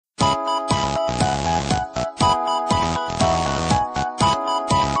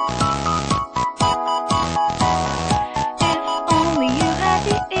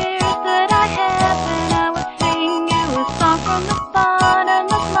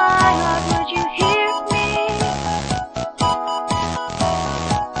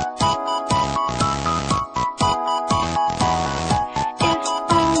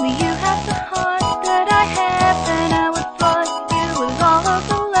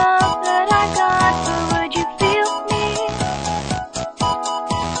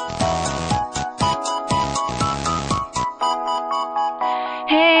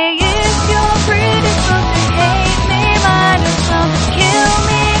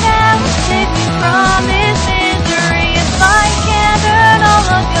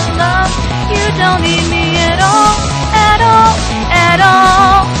need me at all, at all, at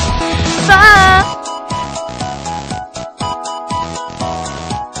all. Bye.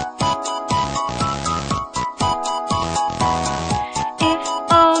 If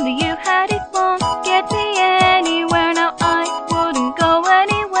only you had it, won't get me anywhere. Now I wouldn't go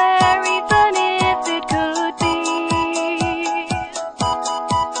anywhere, even if it could be.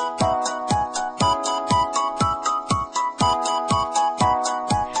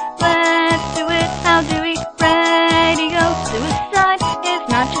 Let's do it, how do we? Radio suicide is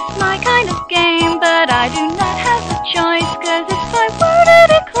not just my kind of game, but I do not have a choice, 'cause if I were to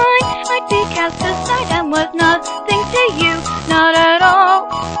decline, I'd be cast aside and was nothing to you, not at all.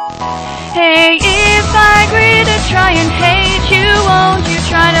 Hey, if I agree to try and hate you, won't you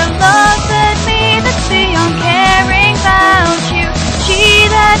try to love at me that's beyond caring about you? She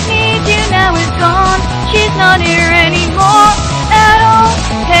that needs you now is gone, she's not here anymore at all.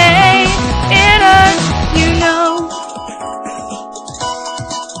 Hey, it hurts, you know.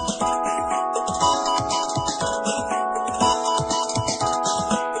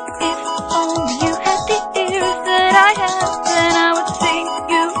 If only you had the ears that I have, then I would sing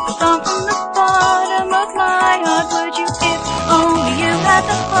you a song from the bottom of my heart. Would you? If only you had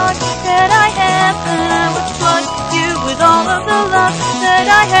the heart that I have, then I would flood you with all of the love that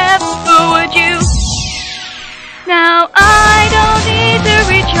I have. Or would you? Now I don't need to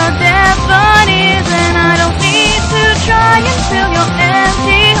reach your depth, but even I don't need to try and fill your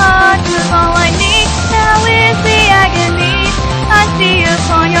empty heart, 'cause all I need now is the agony I see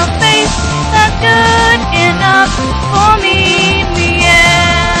upon your face.